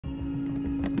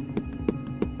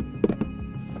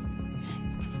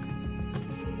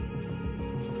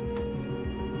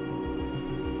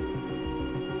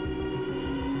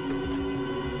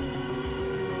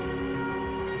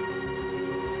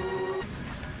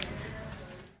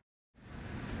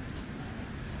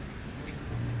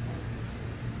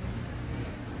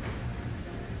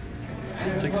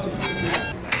see.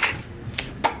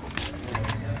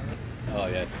 Oh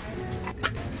yeah.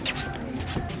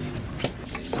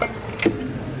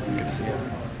 Good to see you.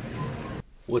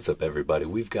 What's up, everybody?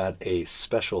 We've got a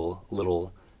special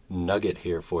little nugget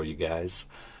here for you guys.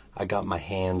 I got my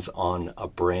hands on a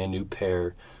brand new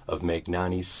pair of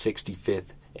Magnanni's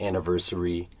 65th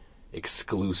anniversary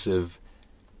exclusive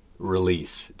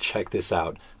release. Check this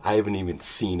out. I haven't even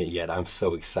seen it yet. I'm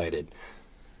so excited.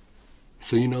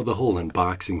 So you know the whole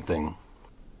unboxing thing.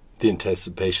 The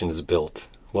anticipation is built.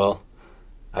 Well,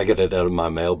 I got it out of my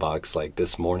mailbox like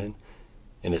this morning,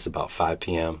 and it's about 5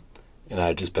 p.m. and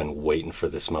I've just been waiting for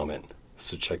this moment.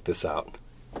 So check this out.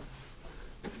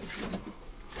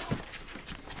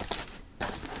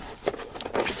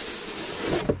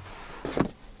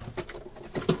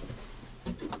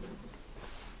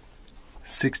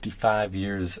 "65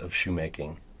 years of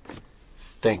shoemaking.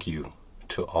 Thank you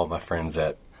to all my friends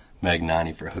at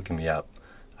Magnanni for hooking me up.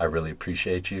 I really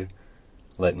appreciate you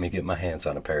letting me get my hands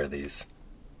on a pair of these."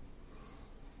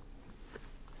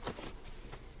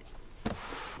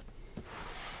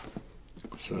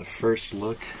 So at first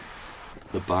look,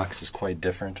 the box is quite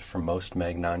different from most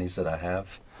Magnannis that I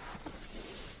have.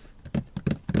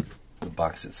 The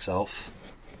box itself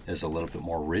is a little bit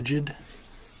more rigid,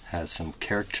 has some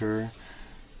character,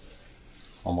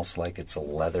 almost like it's a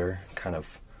leather kind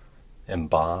of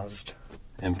embossed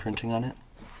imprinting on it.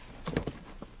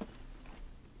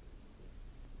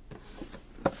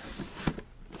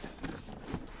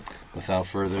 Without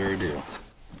further ado,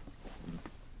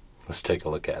 let's take a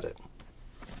look at it.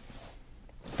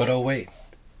 But oh wait.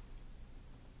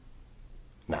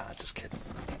 Nah, just kidding.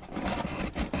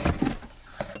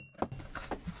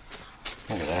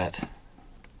 Look at that.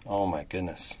 Oh my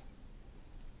goodness.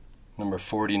 Number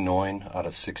 49 out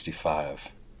of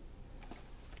 65.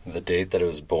 The date that it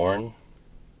was born,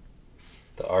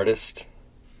 the artist,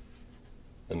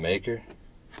 the maker.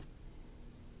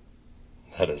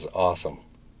 That is awesome.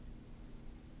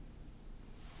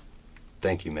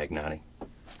 Thank you, Magnanni.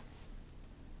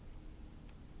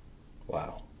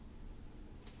 Wow.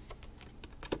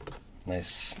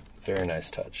 Nice, very nice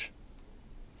touch.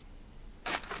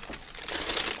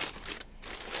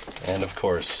 And of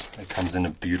course, it comes in a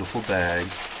beautiful bag.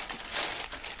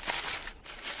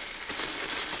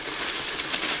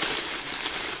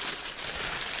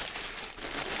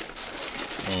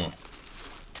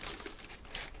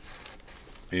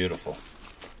 Beautiful.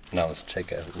 Now let's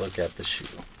take a look at the shoe.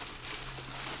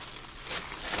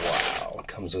 Wow, it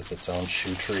comes with its own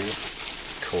shoe tree.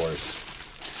 Of course.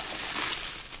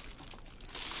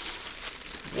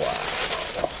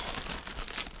 Wow.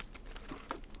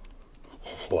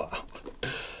 Wow.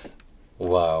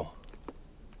 Wow.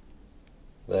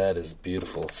 That is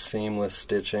beautiful. Seamless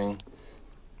stitching.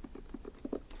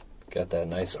 Got that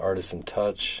nice artisan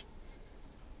touch.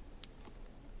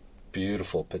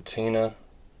 Beautiful patina.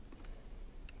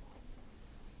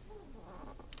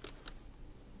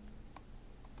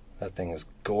 That thing is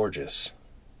gorgeous.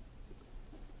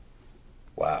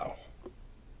 Wow.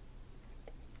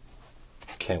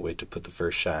 Can't wait to put the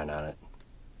first shine on it.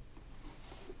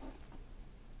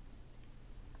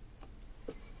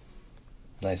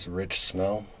 Nice rich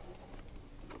smell.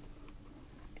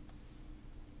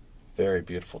 Very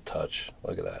beautiful touch.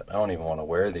 Look at that. I don't even want to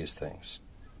wear these things.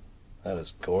 That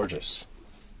is gorgeous.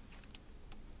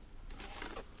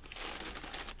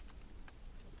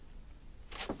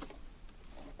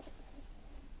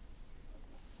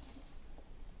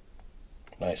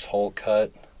 Nice hole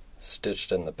cut,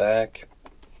 stitched in the back.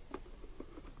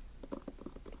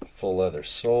 Full leather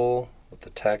sole with the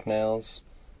tack nails.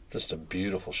 Just a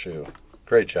beautiful shoe.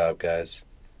 Great job, guys.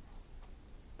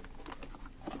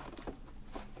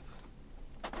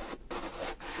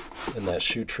 And that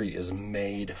shoe tree is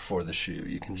made for the shoe.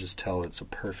 You can just tell it's a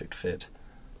perfect fit.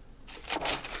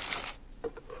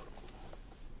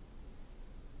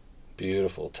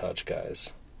 Beautiful touch,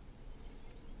 guys.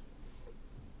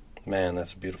 Man,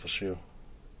 that's a beautiful shoe.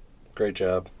 Great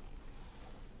job.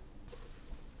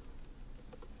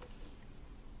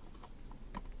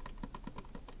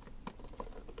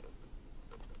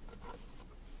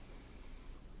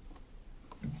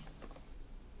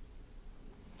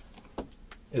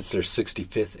 It's their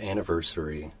 65th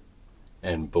anniversary,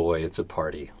 and boy, it's a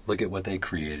party. Look at what they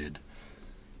created.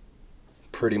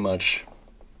 Pretty much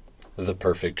the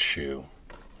perfect shoe.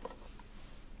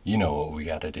 You know what we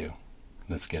gotta do.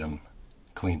 Let's get them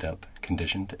cleaned up,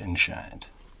 conditioned, and shined.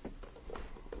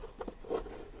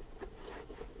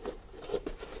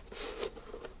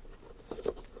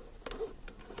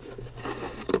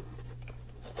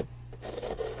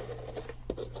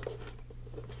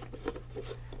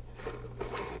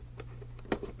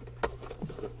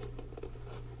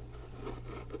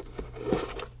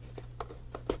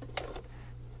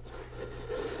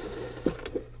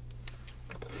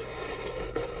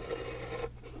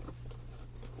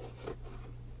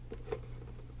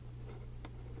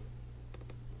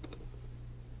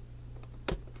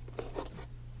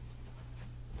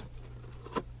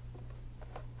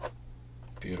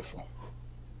 Beautiful.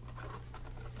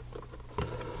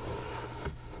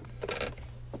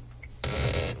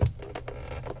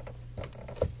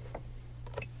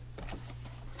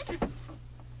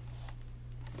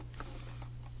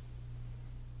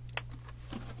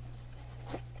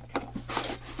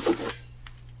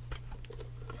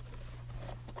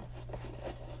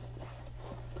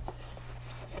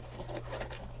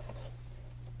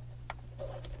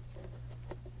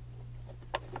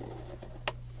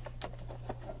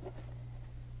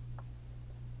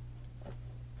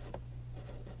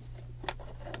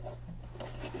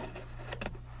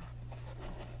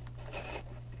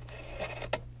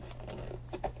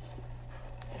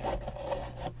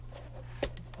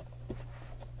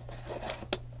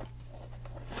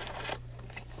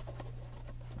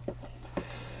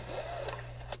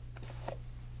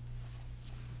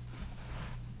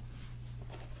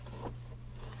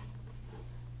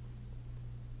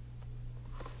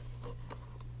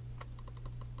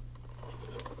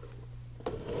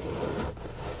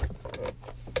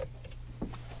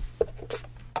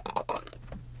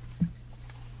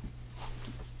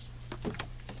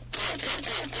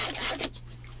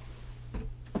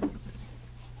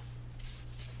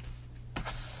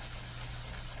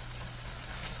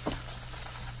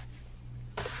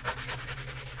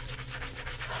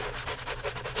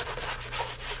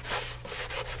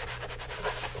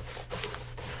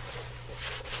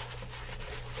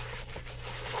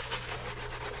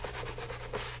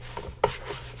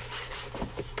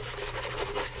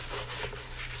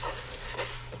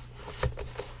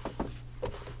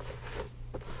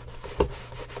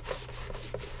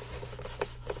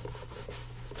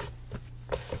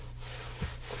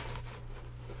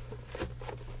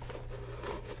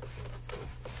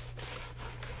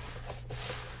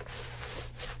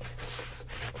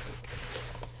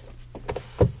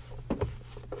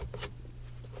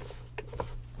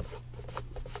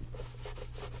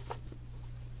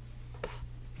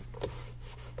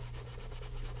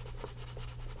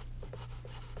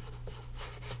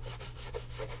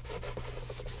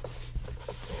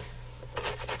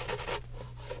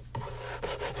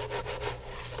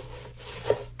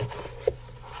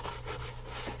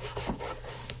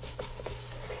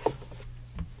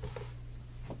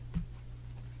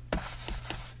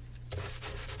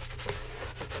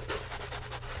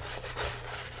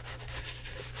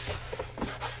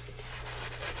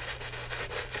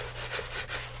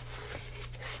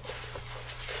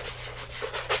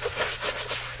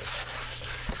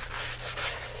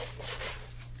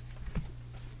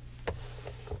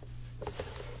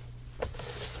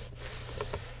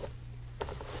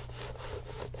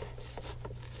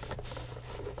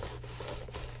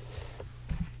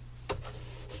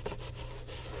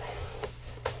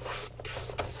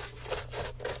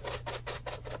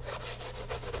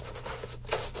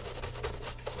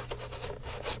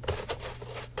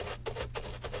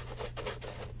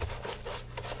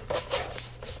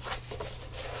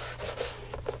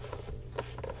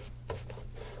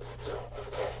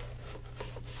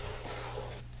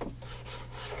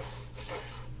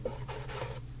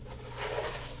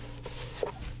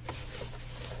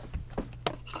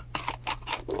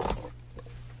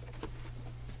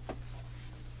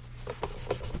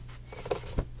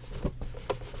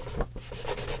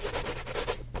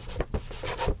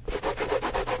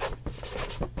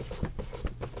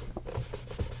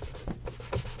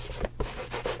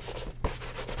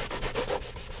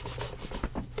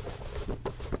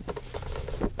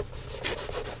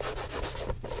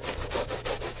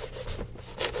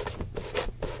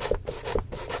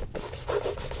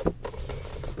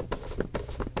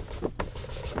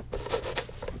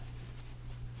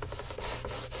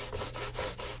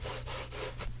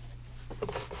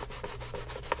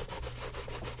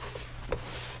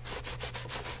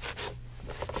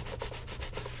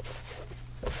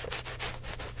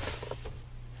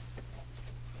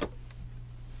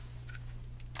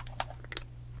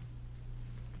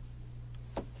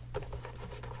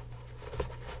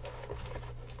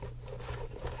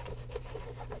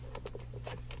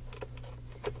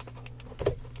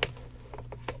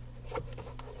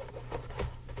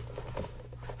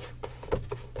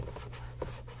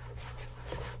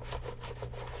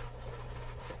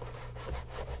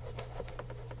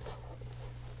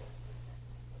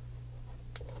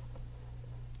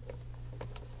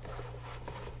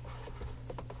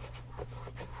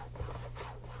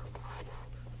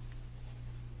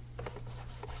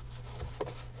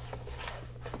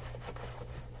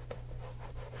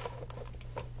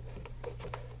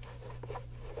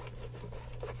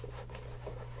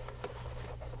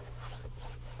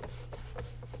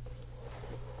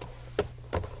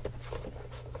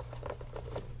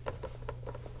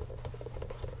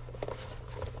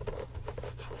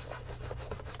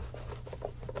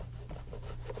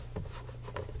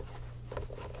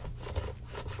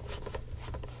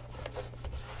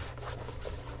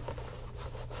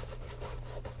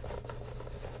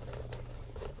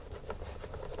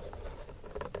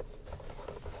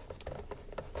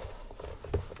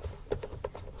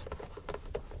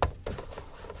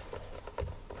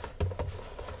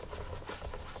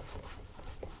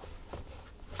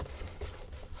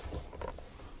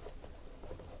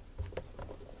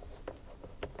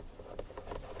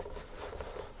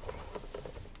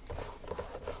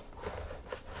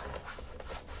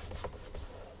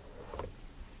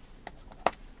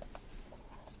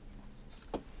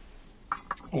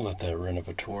 We'll let that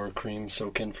Renovator cream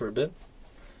soak in for a bit.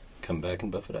 Come back and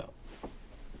buff it out.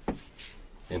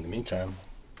 In the meantime,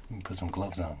 we can put some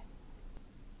gloves on.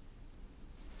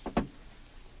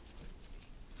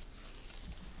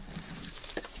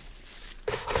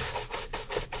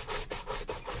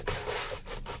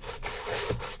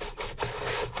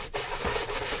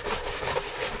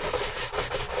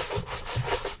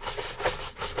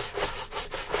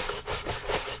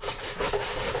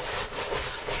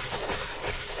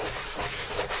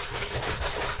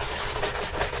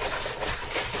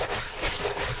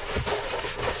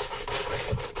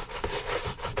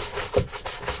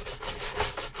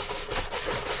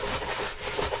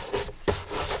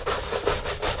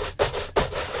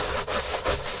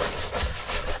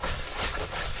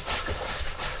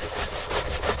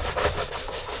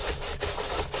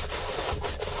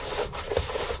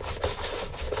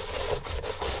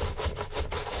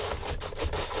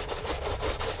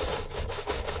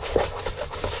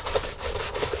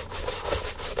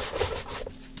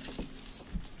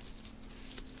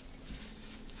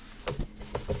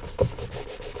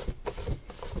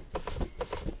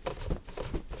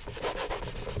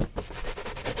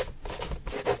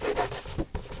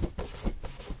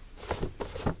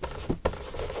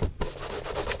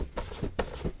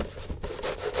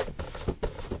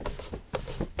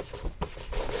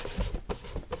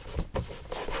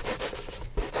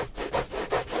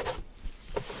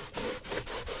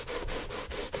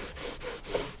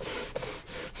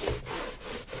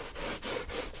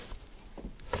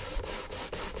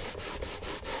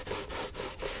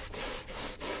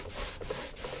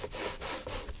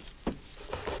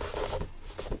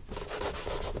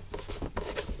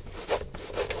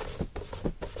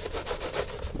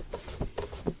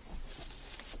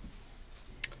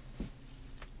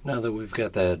 Now that we've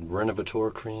got that Renovator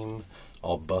cream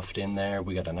all buffed in there,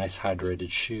 we got a nice hydrated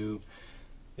shoe,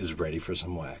 is ready for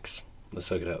some wax. Let's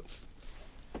hook it up.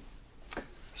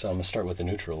 So I'm going to start with the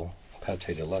neutral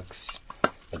Pâté de Luxe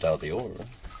Médaille d'Or.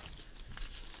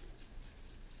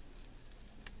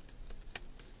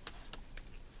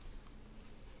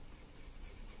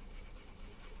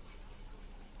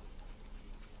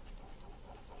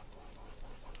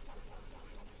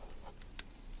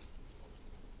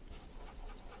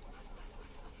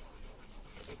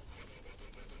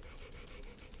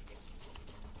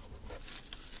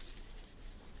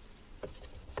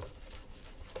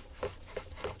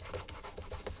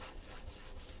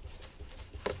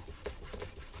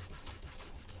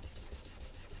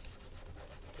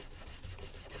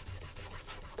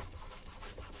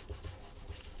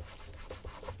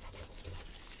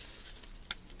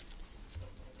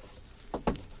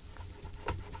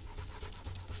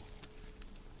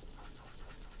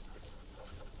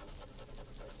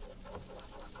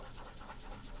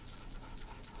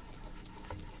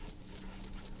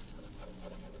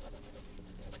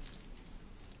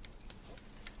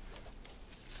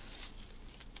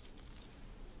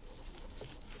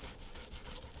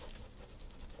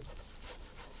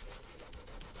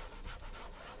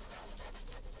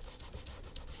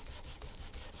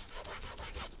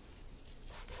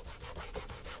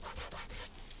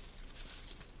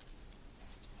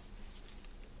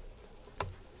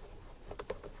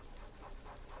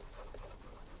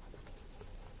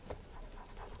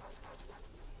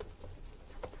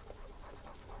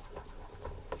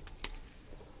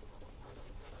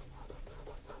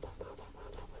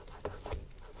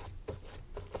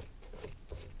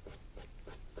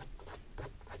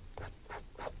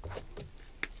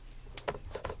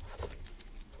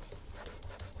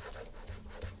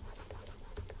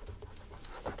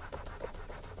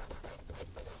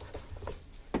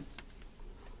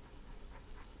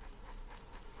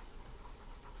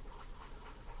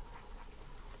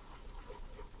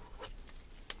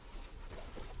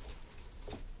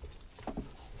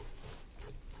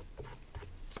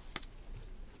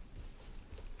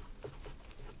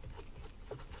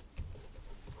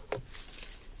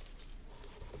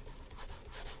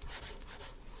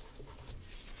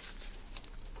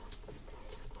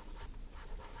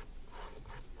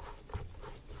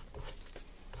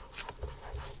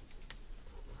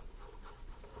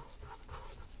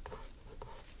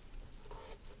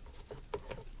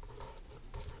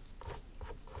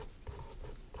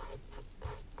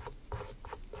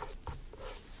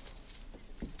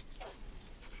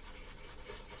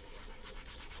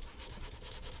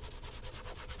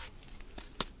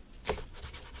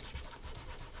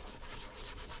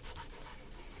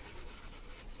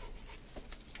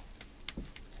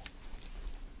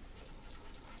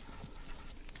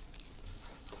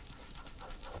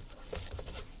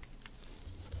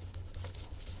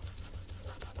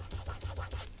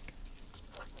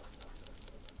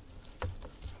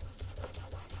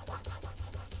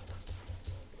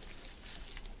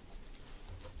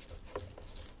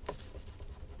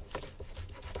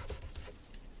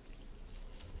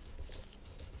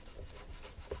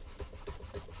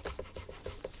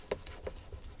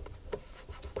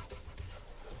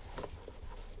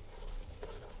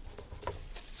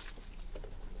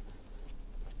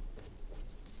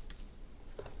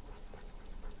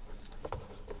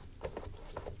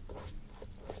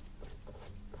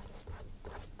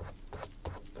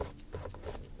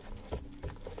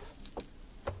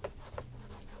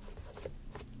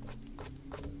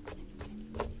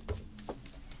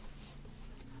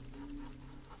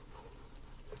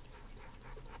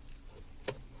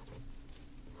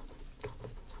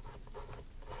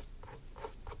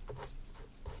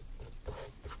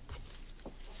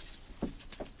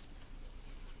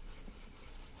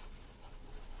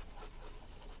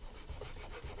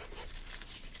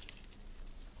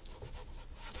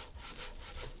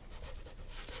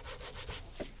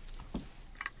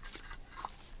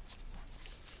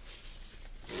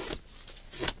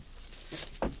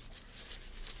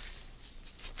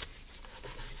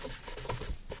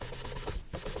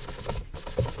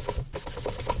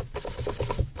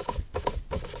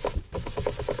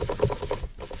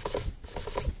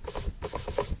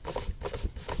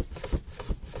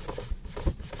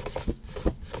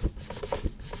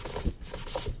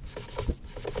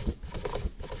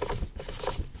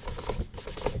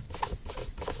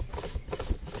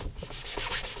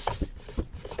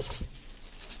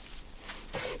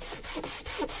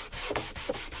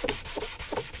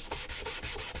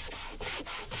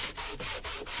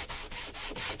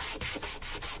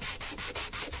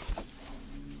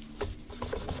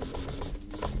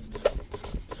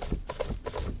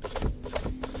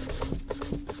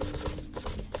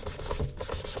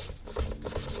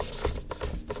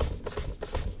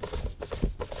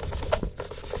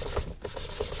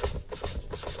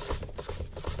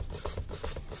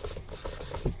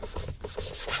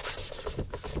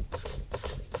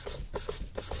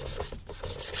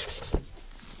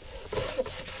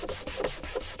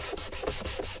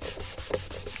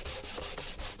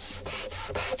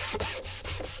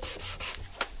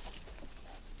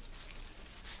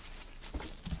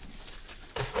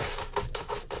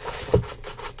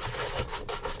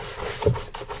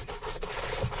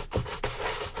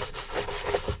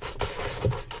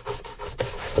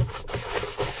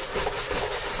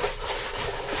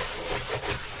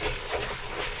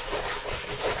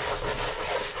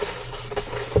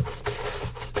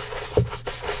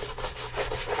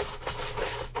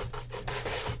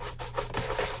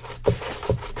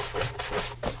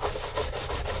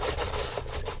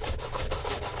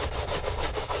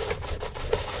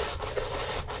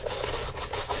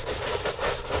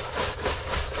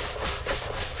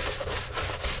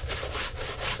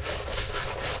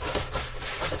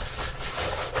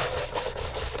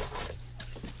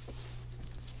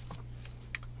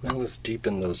 just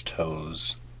deepen those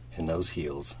toes and those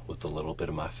heels with a little bit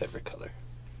of my favorite color.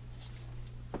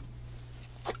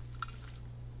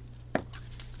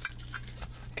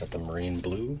 Got the marine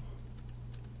blue,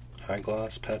 high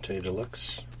gloss Pate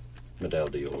Deluxe, Medal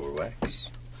d'Or wax.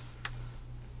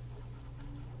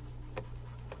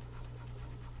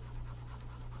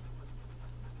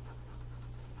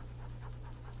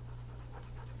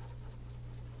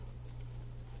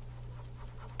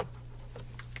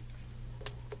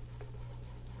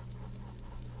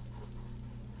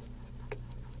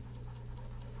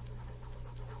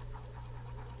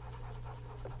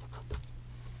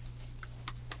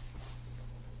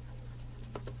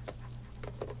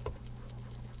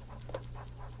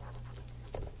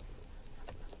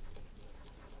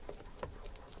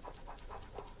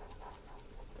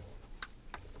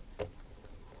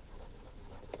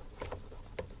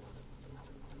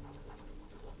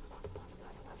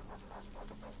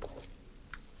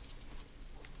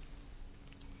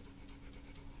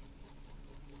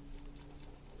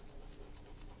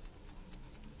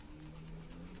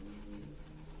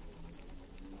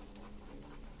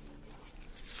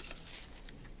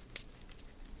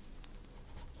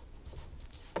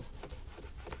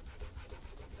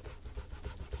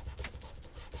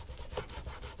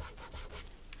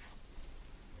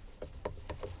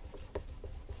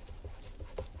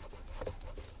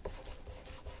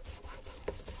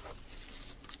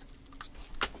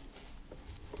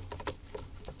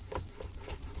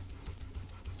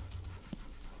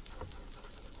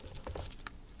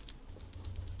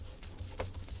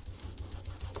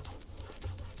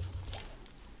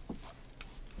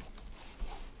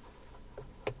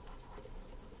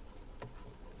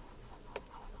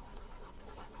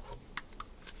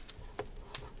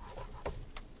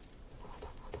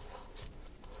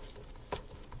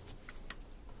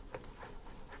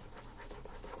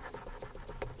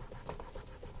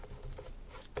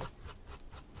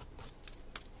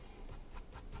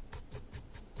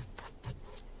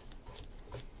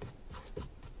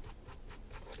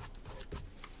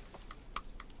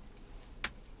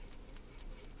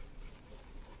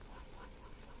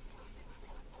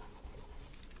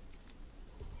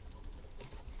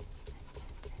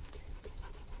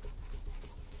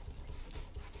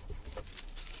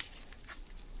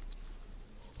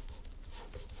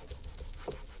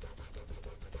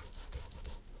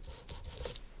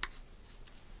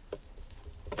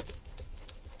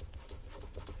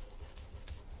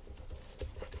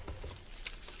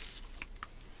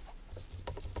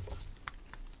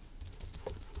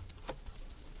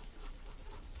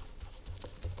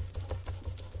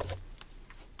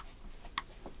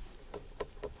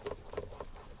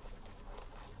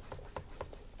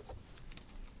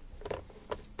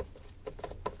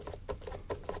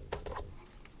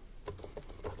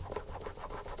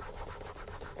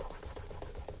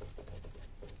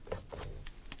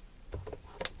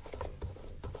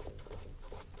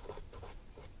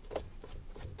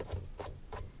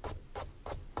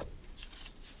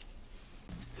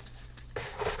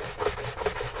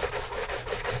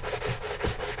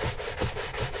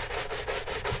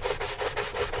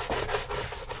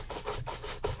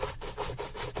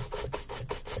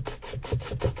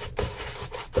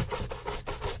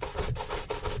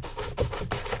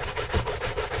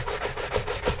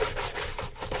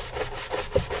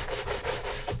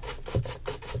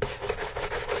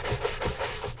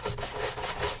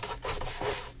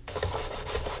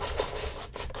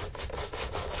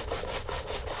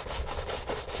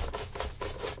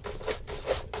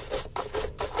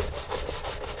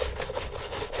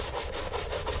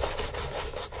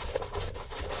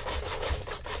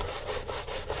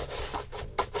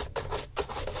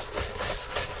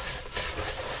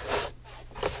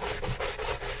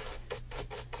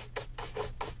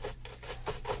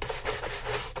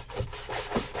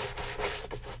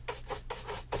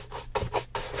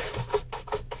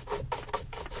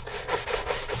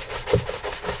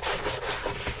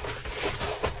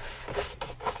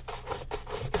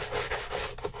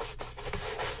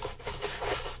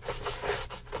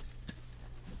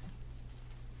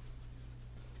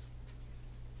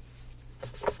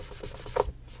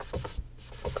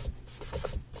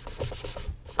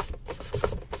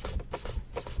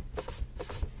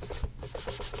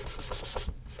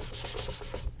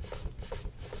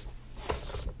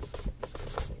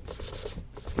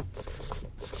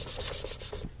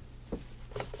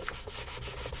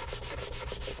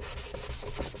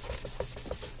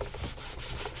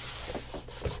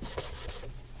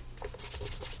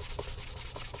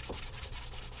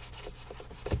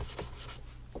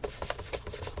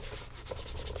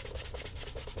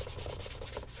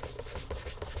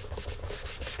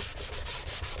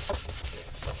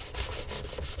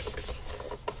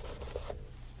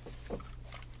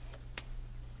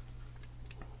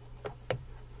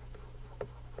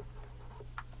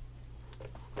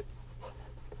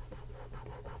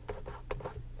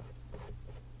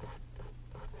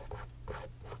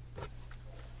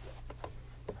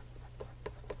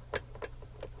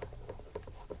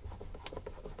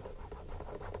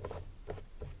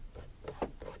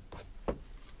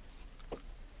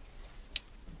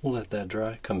 We'll let that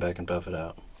dry, come back and buff it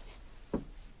out.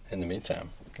 In the meantime,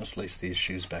 let's lace these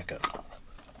shoes back up.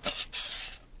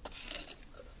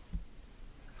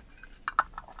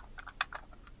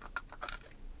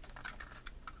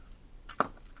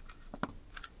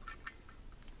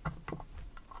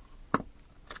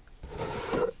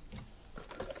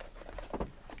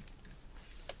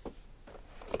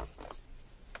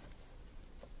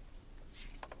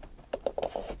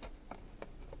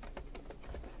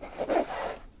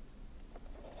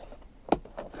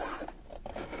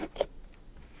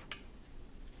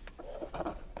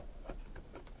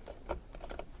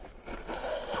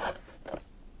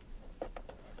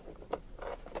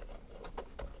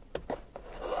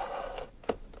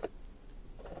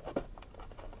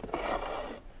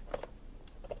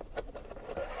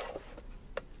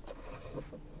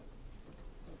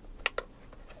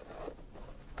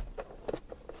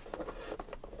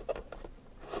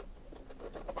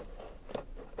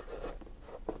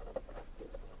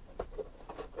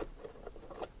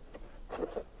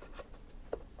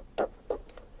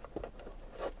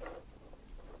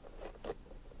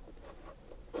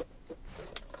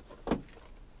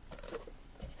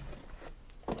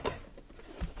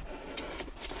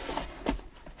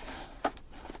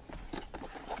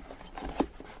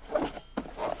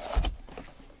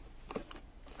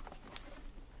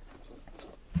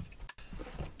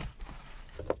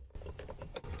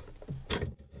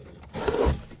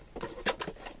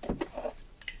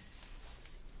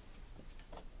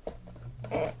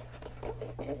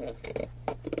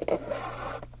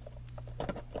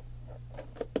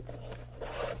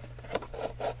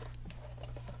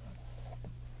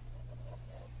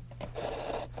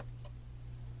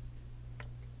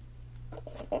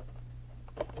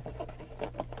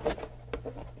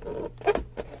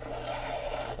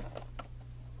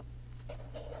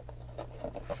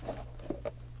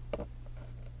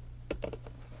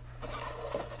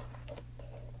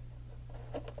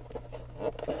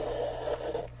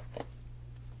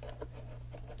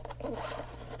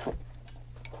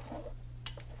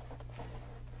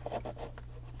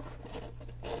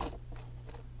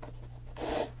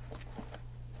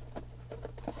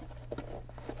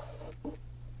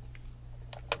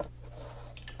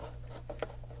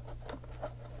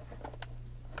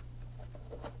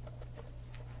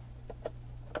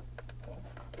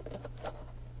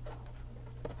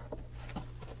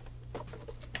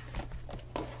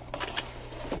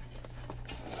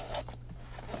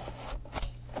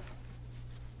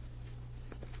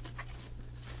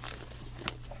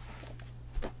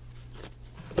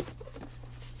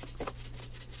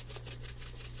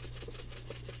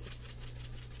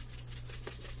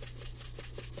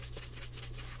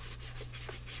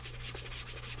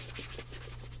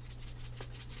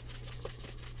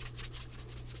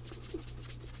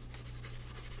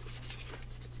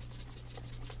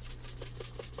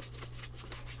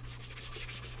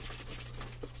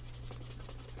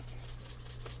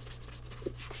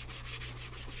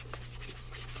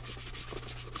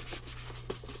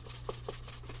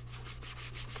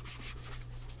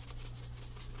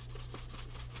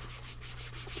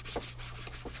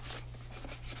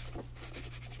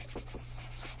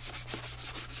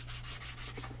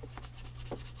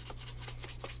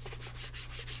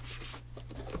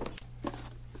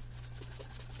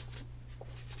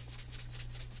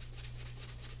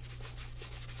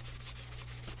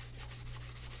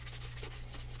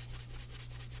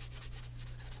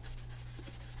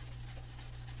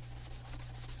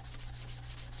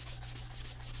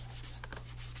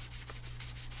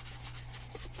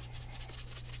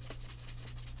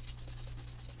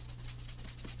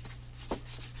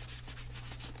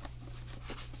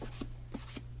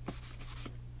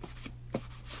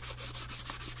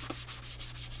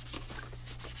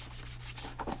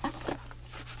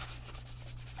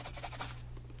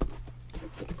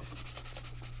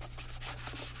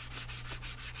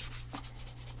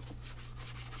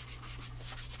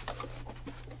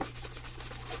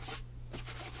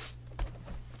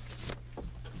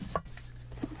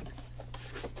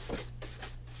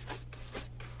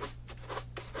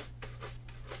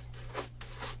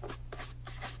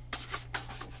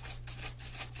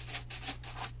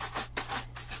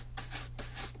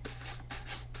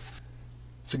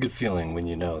 It's a good feeling when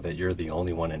you know that you're the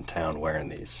only one in town wearing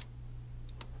these.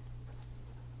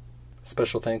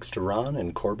 Special thanks to Ron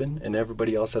and Corbin and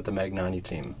everybody else at the Magnanni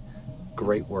team.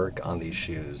 Great work on these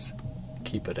shoes.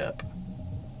 Keep it up.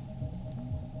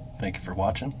 Thank you for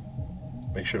watching.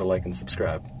 Make sure to like and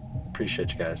subscribe.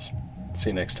 Appreciate you guys. See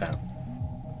you next time.